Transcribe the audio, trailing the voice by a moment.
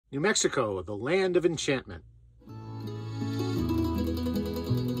New Mexico, the land of enchantment.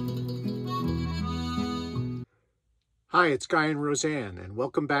 Hi, it's Guy and Roseanne, and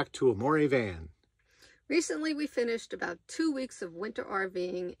welcome back to Amore Van. Recently, we finished about 2 weeks of winter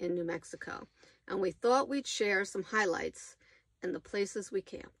RVing in New Mexico, and we thought we'd share some highlights and the places we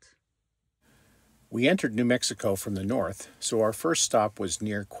camped. We entered New Mexico from the north, so our first stop was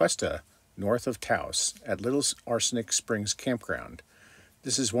near Cuesta, north of Taos, at Little Arsenic Springs Campground.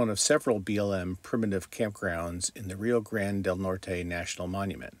 This is one of several BLM primitive campgrounds in the Rio Grande del Norte National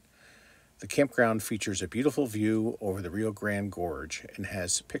Monument. The campground features a beautiful view over the Rio Grande Gorge and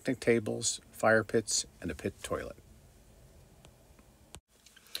has picnic tables, fire pits, and a pit toilet.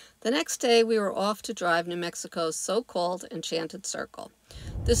 The next day, we were off to drive New Mexico's so-called Enchanted Circle.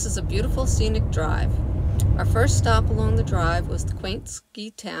 This is a beautiful scenic drive. Our first stop along the drive was the quaint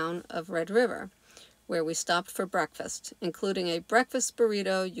ski town of Red River, where we stopped for breakfast, including a breakfast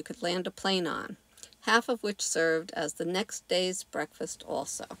burrito you could land a plane on, half of which served as the next day's breakfast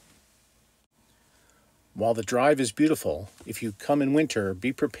also. While the drive is beautiful, if you come in winter,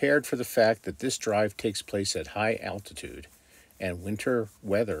 be prepared for the fact that this drive takes place at high altitude, and winter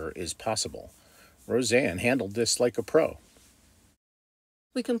weather is possible. Roseanne handled this like a pro.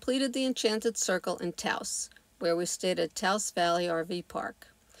 We completed the Enchanted Circle in Taos, where we stayed at Taos Valley RV Park.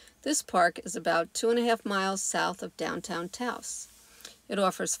 This park is about 2.5 miles south of downtown Taos. It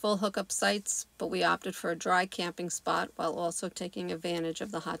offers full hookup sites, but we opted for a dry camping spot while also taking advantage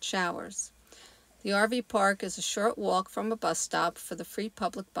of the hot showers. The RV park is a short walk from a bus stop for the free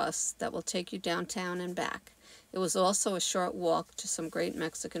public bus that will take you downtown and back. It was also a short walk to some great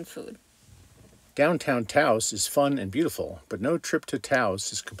Mexican food. Downtown Taos is fun and beautiful, but no trip to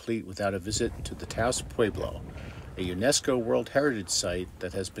Taos is complete without a visit to the Taos Pueblo, a UNESCO World Heritage Site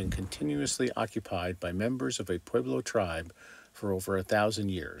that has been continuously occupied by members of a Pueblo tribe for over 1,000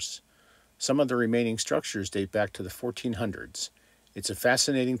 years. Some of the remaining structures date back to the 1400s. It's a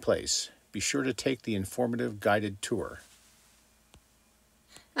fascinating place. Be sure to take the informative guided tour.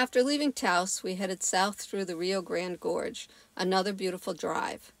 After leaving Taos, we headed south through the Rio Grande Gorge, another beautiful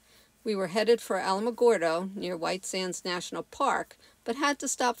drive. We were headed for Alamogordo, near White Sands National Park, but had to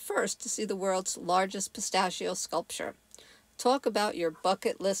stop first to see the world's largest pistachio sculpture. Talk about your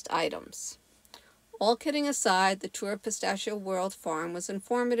bucket list items. All kidding aside, the tour of Pistachio World Farm was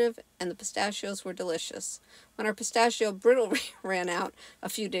informative and the pistachios were delicious. When our pistachio brittle ran out a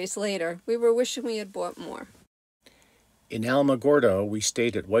few days later, we were wishing we had bought more. In Alamogordo, we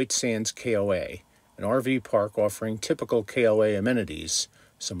stayed at White Sands KOA, an RV park offering typical KOA amenities,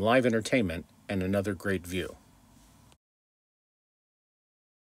 some live entertainment, and another great view.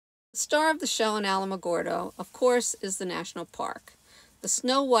 The star of the show in Alamogordo, of course, is the national park. The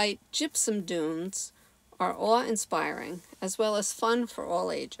snow-white gypsum dunes are awe-inspiring, as well as fun for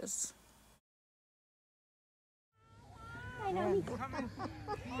all ages.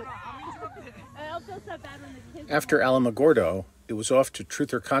 After Alamogordo, it was off to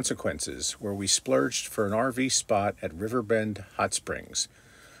Truth or Consequences, where we splurged for an RV spot at Riverbend Hot Springs.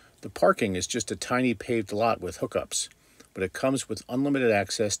 The parking is just a tiny paved lot with hookups, but it comes with unlimited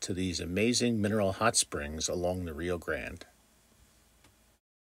access to these amazing mineral hot springs along the Rio Grande.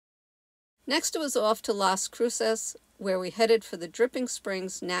 Next, it was off to Las Cruces, where we headed for the Dripping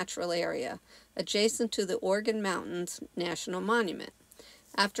Springs Natural Area, adjacent to the Organ Mountains National Monument.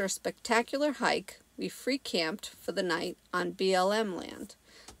 After a spectacular hike, we free camped for the night on BLM land.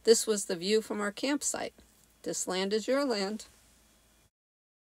 This was the view from our campsite. This land is your land.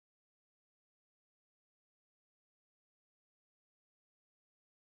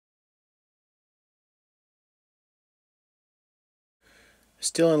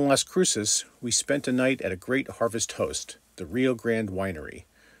 Still in Las Cruces, we spent a night at a great harvest host, the Rio Grande Winery.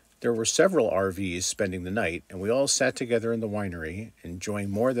 There were several RVs spending the night, and we all sat together in the winery, enjoying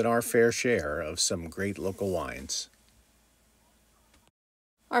more than our fair share of some great local wines.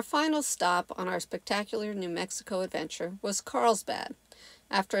 Our final stop on our spectacular New Mexico adventure was Carlsbad.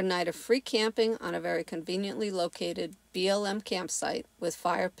 After a night of free camping on a very conveniently located BLM campsite with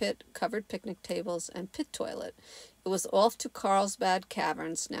fire pit, covered picnic tables, and pit toilet, it was off to Carlsbad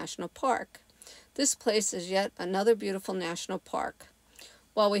Caverns National Park. This place is yet another beautiful national park.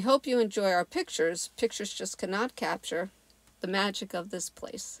 While we hope you enjoy our pictures, pictures just cannot capture the magic of this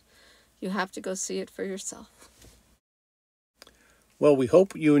place. You have to go see it for yourself. Well, we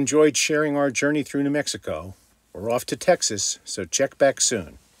hope you enjoyed sharing our journey through New Mexico. We're off to Texas, so check back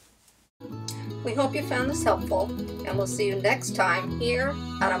soon. We hope you found this helpful, and we'll see you next time here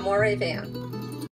at Amore Van.